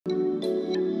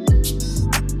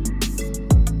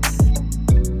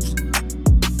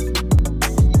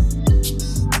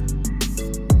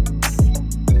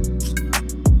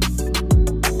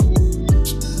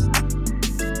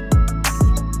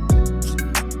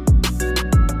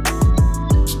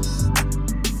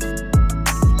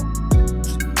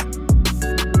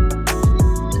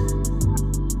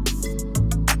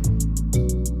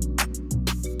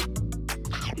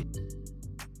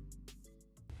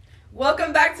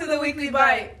the Weekly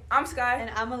Bite. I'm Sky. And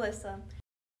I'm Alyssa.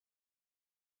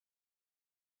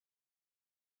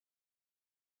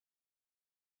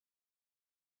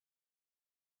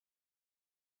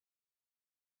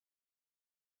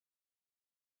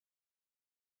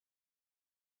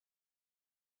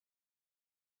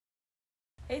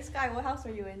 Hey Sky, what house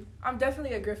are you in? I'm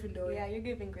definitely a Gryffindor. Yeah, you're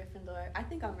giving Gryffindor. I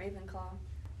think I'm Ravenclaw.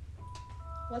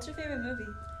 What's your favorite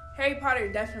movie? Harry Potter,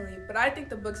 definitely, but I think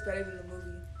the book's better than the movie.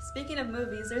 Speaking of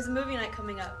movies, there's a movie night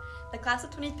coming up. The Class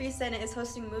of 23 Senate is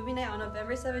hosting movie night on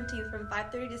November 17th from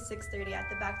 5:30 to 6:30 at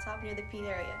the Backtop near the Pete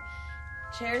area.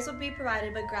 Chairs will be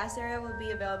provided, but grass area will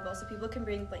be available so people can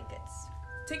bring blankets.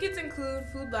 Tickets include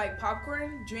food like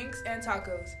popcorn, drinks, and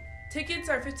tacos. Tickets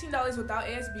are $15 without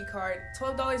ASB card,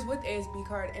 $12 with ASB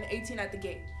card, and $18 at the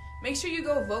gate. Make sure you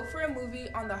go vote for a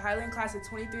movie on the Highland Class of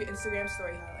 23 Instagram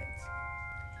story highlights.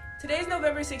 Today is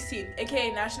November 16th,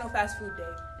 aka National Fast Food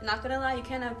Day. I'm not gonna lie, you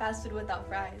can't have fast food without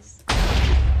fries.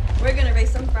 We're gonna raise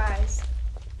some fries.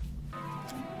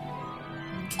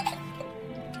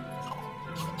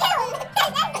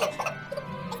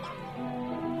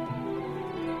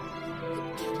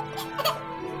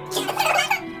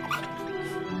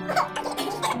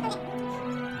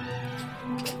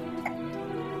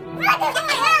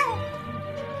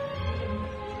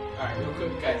 Alright, real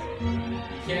quick, guys. You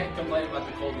can't complain about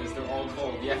the coldness. They're all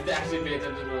cold. You have to actually pay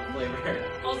attention to the flavor.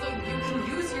 Also, you can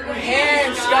use your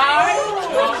Hands, guys.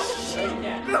 guys! No, you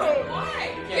can't. Why?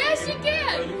 You can't. Yes, you No,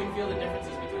 can. you can feel the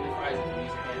differences between the fries if you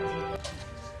use your hands.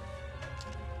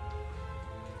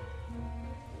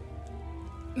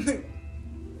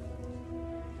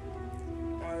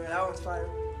 Oh, yeah, that one's fire.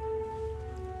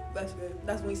 That's good.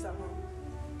 That's Wingstop, huh?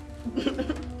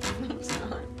 It's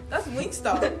not. That's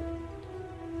Wingstop.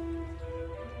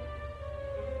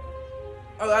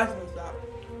 Oh, that's Wingstop.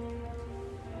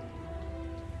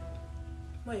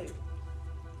 Wait.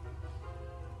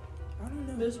 I don't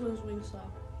know. This one's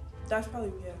Wingstop. That's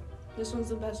probably, yeah. This one's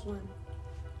the best one.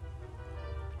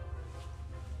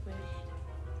 Wait.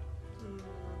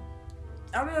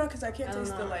 I don't know, because I can't I don't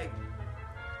taste the, know. like,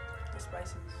 the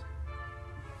spices.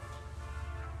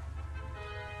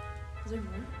 Is there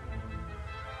more?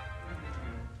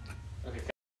 Okay.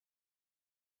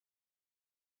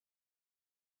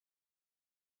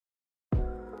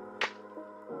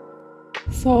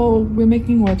 So we're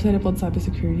making a website about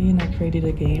cybersecurity, and I created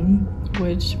a game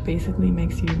which basically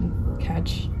makes you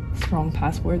catch strong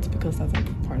passwords because that's like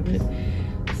part of it.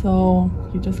 So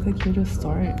you just click here to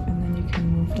start, and then you can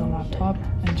move the laptop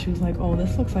and choose like, oh,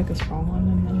 this looks like a strong one,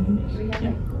 and then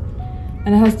yeah.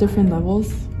 And it has different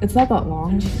levels. It's not that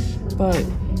long, but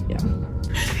yeah.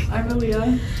 I'm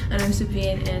Aaliyah. And I'm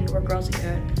Sophia, and we're Girls in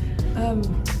Code.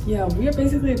 Yeah, we are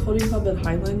basically a coding club at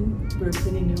Highland. We're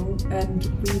pretty new, and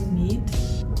we meet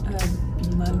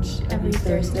Bean Lunch every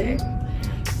Thursday.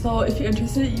 So if you're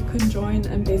interested, you can join,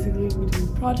 and basically we do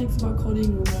projects about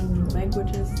coding, we learn new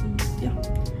languages, and yeah.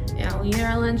 Yeah, we eat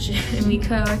our lunch and we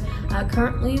code.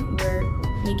 Currently, we're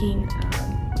making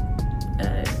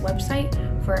a website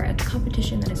for a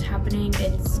competition that is happening.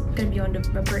 It's going to be on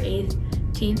November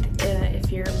 18th. If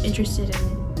you're interested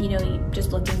in,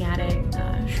 just looking at it,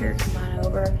 sure, come on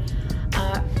over.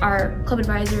 Our club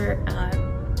advisor,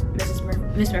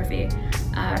 Miss Murphy,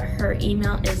 her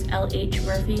email is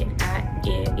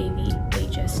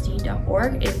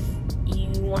lhmurphy@avhsd.org. If you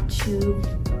want to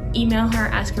email her,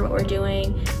 ask her what we're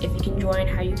doing, if you can join,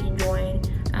 how you can join.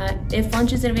 If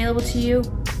lunch isn't available to you,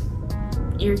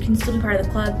 you can still be part of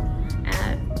the club,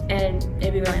 and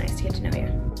it'd be really nice to get to know you.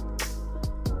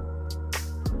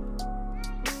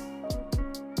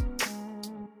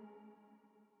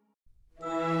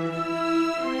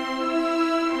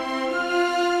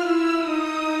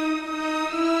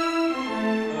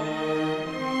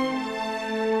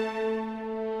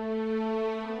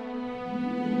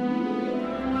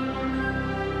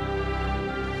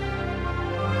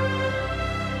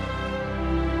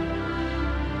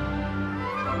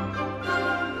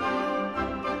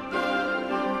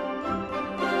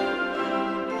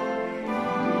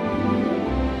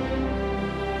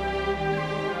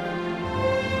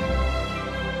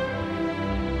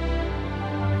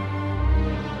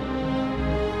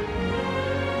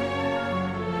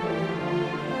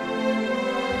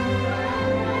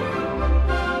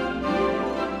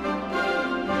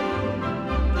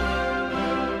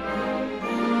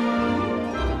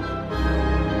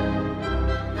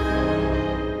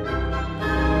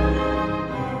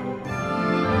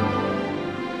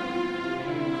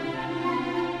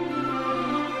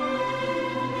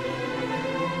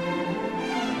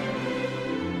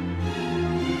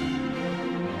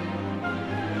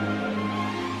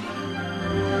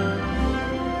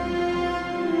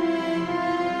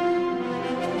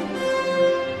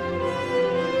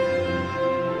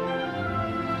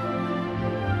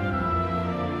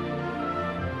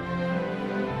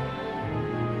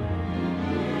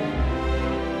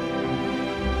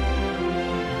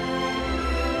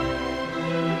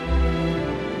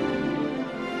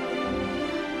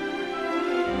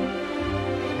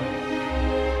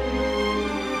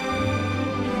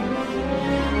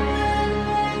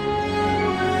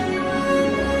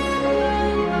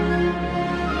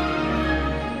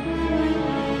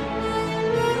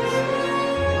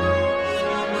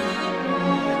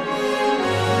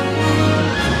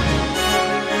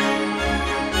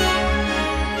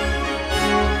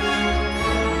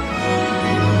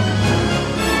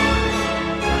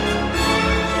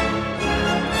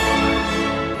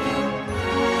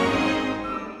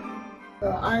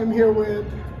 I'm here with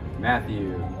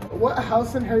Matthew. What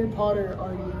house in Harry Potter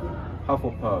are you?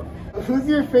 Hufflepuff. Who's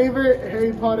your favorite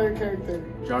Harry Potter character?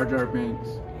 Jar Jar Binks.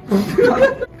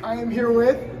 I am here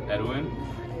with Edwin.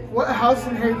 What house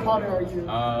in Harry Potter are you?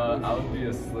 I would be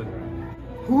a Slytherin.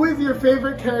 Who is your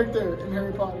favorite character in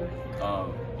Harry Potter?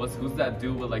 Who's that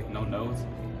dude with like no nose?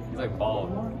 He's like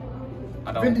bald.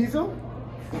 I don't. Vin Diesel?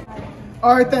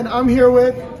 Alright then, I'm here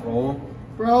with Roll.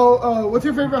 Bro, what's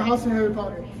your favorite house in Harry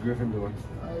Potter? Gryffindor.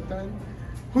 Alright then.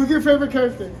 Who's your favorite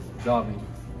character? Dobby.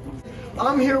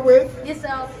 I'm here with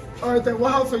Yourself. Alright then,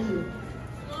 what house are you?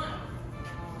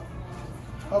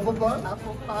 Hufflepuff?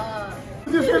 Hufflepuff.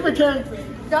 Who's your favorite character?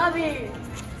 Dobby.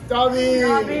 Dobby.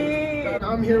 Dobby.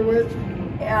 I'm here with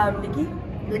Nikki.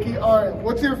 Nikki. Alright,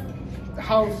 what's your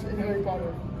house in Harry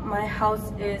Potter? My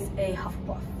house is a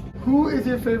Hufflepuff. Who is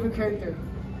your favorite character?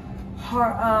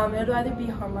 It'd either be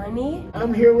Hermione.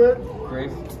 I'm here with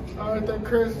Grace. Alright then,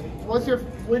 Chris.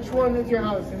 Which one is your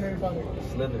house in Harry Potter?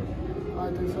 Slytherin.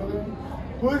 Alright then, so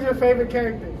who is your favorite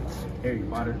character? Harry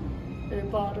Potter. Harry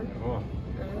Potter. Oh.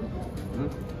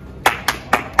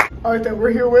 Alright then,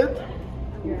 we're here with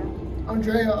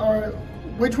Andrea. Alright,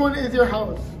 which one is your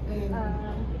house in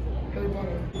Harry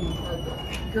Potter?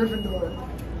 Gryffindor.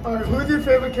 Alright, who's your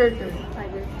favorite character?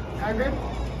 Hagrid.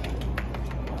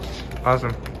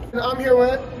 Awesome. And I'm here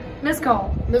with Miss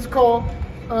Cole. Miss Cole.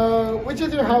 Which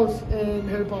is your house in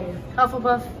Harry Potter?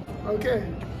 Hufflepuff. Okay.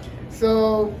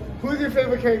 So, who's your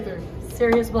favorite character?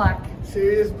 Sirius Black.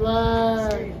 Sirius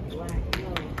Black.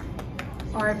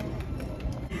 Alright.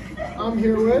 I'm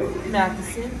here with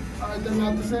Matheson. Alright then,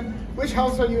 Matheson. Which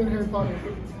house are you in Harry Potter?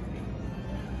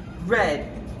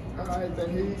 Red. Alright then,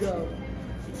 here you go.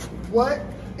 What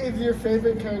is your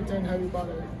favorite character in Harry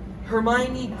Potter?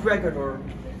 Hermione Gregor.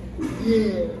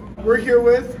 Yeah. We're here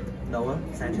with Noah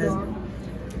Sanchez.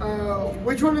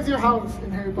 which one is your house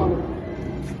in Harry Potter?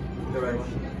 The red one.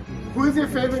 Who is your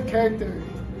favorite character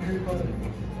in Harry Potter?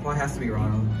 Well, it has to be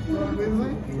Ronald. Ron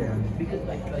Weasley? Yeah.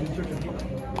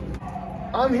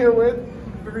 I'm here with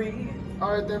Bree.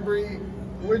 Alright then, Bree.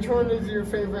 Which one is your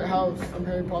favorite house in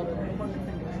Harry Potter?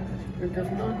 Your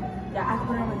Gryffindor? Yeah, I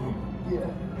put her Yeah.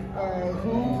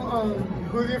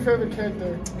 Who's your favorite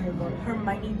character in Harry Potter?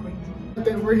 Hermione Granger.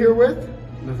 Then we're here with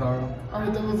Lazaro.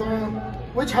 Alright then, Lazaro.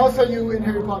 Which house are you in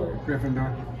Harry Potter?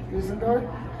 Gryffindor. Gryffindor?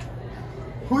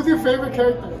 Who's your favorite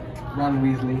character? Ron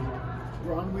Weasley.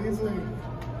 Ron Weasley.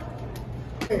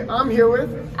 Okay, I'm here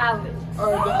with Alex.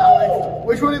 Alright then, Alex.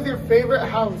 Which one is your favorite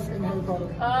house in Harry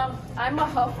Potter? I'm a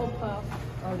Hufflepuff.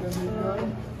 Alright then, here you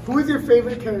go. Who is your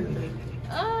favorite character?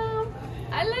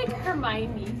 I like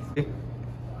Hermione.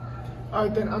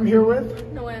 Alright then, I'm here with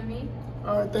Noemi.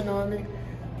 Alright then, Naomi.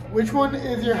 Which one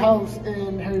is your house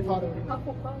in Harry Potter?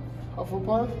 Hufflepuff.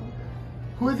 Hufflepuff?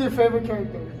 Who is your favorite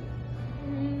character?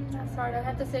 That's hard. I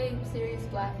have to say Sirius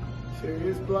Black.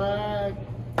 Sirius Black.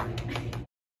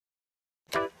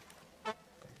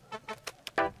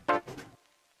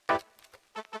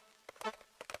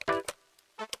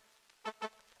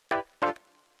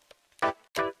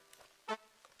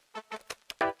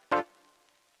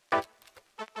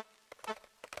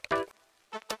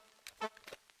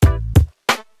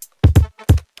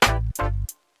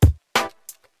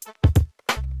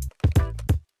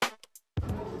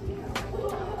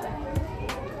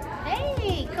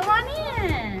 Hey, come on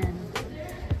in.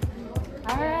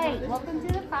 All right, welcome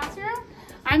to the classroom.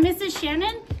 I'm Mrs.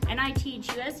 Shannon, and I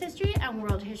teach U.S. history and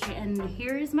world history, and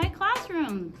here is my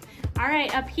classroom. All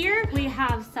right, up here we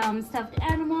have some stuffed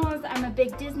animals. I'm a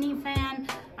big Disney fan.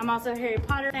 I'm also a Harry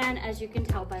Potter fan, as you can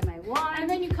tell by my wand. And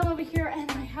then you come over here, and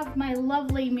I have my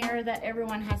lovely mirror that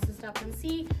everyone has to stop and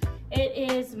see. It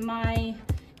is my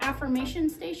affirmation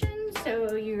station,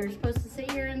 so you're supposed to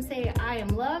sit here and say, I am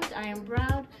loved, I am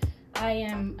proud, I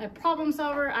am a problem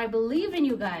solver, I believe in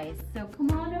you guys. So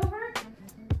come on over.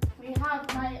 We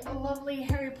have my lovely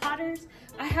Harry Potters.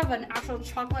 I have an actual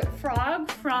chocolate frog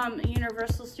from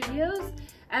Universal Studios,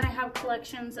 and I have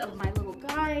collections of my little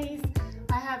guys.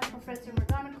 I have Professor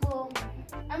McGonagall.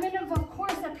 And then of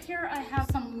course up here I have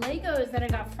some Legos that I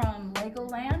got from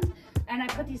Legoland, and I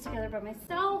put these together by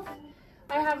myself.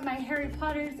 I have my Harry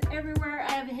Potters everywhere.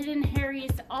 I have hidden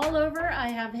Harrys all over. I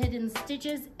have hidden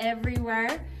Stitches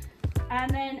everywhere.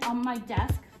 And then on my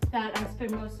desk that I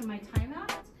spend most of my time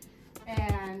at.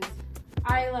 And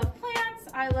I love plants,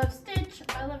 I love Stitch,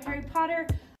 I love Harry Potter.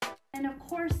 And of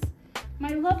course,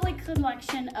 my lovely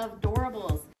collection of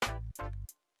Doorables.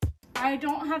 I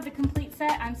don't have the complete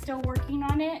set, I'm still working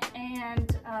on it.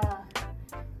 And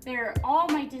they're all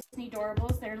my Disney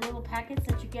Doorables. They're little packets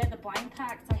that you get, the blind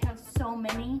packs. I have so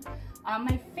many.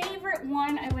 My favorite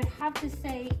one I would have to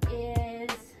say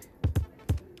is,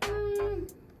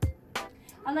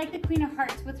 I like the Queen of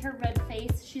Hearts with her red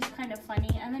face. She's kind of funny.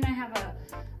 And then I have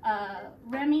a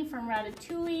Remy from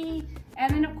Ratatouille.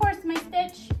 And then, of course, my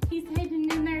Stitch. He's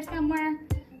hidden in there somewhere.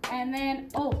 And then,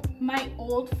 oh, my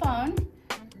old phone.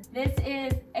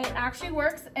 It actually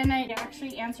works, and I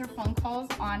actually answer phone calls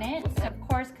on it. Of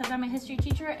course, because I'm a history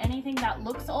teacher, anything that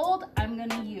looks old, I'm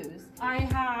gonna use. I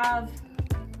have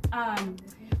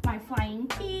my flying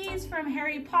keys from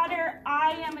Harry Potter.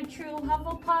 I am a true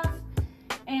Hufflepuff,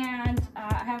 and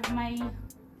I have my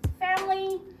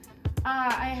family.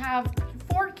 I have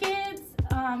 4 kids,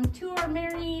 2 are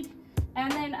married,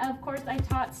 and then of course I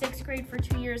taught 6th grade for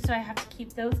 2 years, so I have to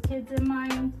keep those kids in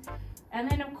mind. And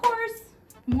then of course,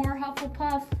 more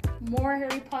Hufflepuff, more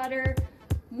Harry Potter,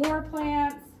 more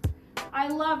plants. I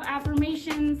love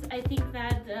affirmations. I think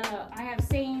that I have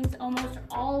sayings almost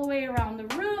all the way around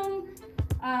the room.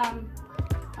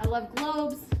 I love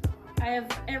globes. I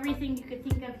have everything you could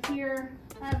think of here.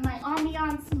 I have my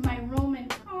ambiance, my Roman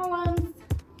columns.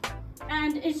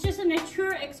 And it's just a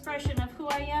true expression of who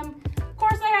I am. Of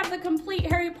course, I have the complete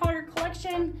Harry Potter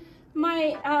collection.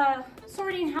 My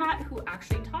sorting hat, who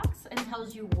actually talks and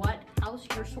tells you what house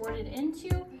you're sorted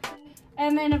into.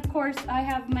 And then, of course, I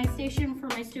have my station for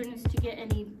my students to get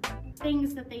any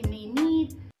things that they may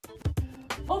need.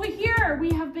 Over here,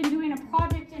 we have been doing a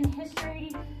project in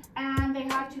history, and they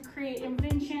had to create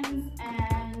inventions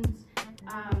and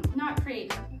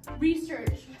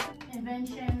research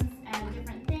inventions and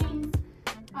different things.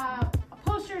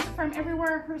 Posters from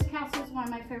everywhere. Hearst Castle is one of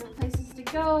my favorite places to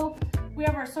go. We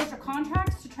have our social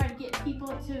contracts to try to get people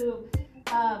to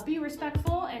be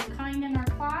respectful and kind in our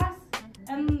class.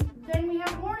 And then we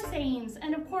have more sayings.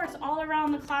 And of course, all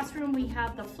around the classroom, we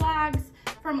have the flags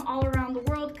from all around the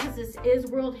world, because this is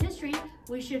world history.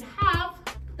 We should have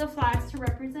the flags to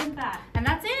represent that. And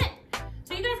that's it.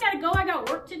 So you guys gotta go. I got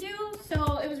work to do.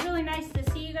 So it was really nice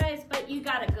to see you guys, but you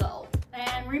gotta go.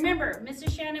 And remember,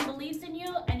 Mrs. Shannon believes in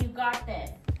you, and you got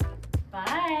this.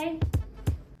 Bye.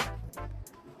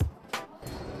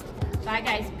 Bye,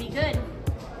 guys. Be good.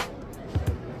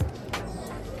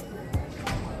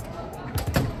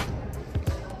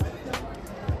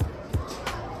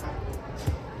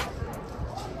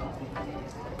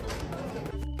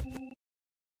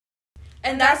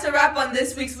 And that's a wrap on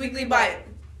this week's Weekly Bite.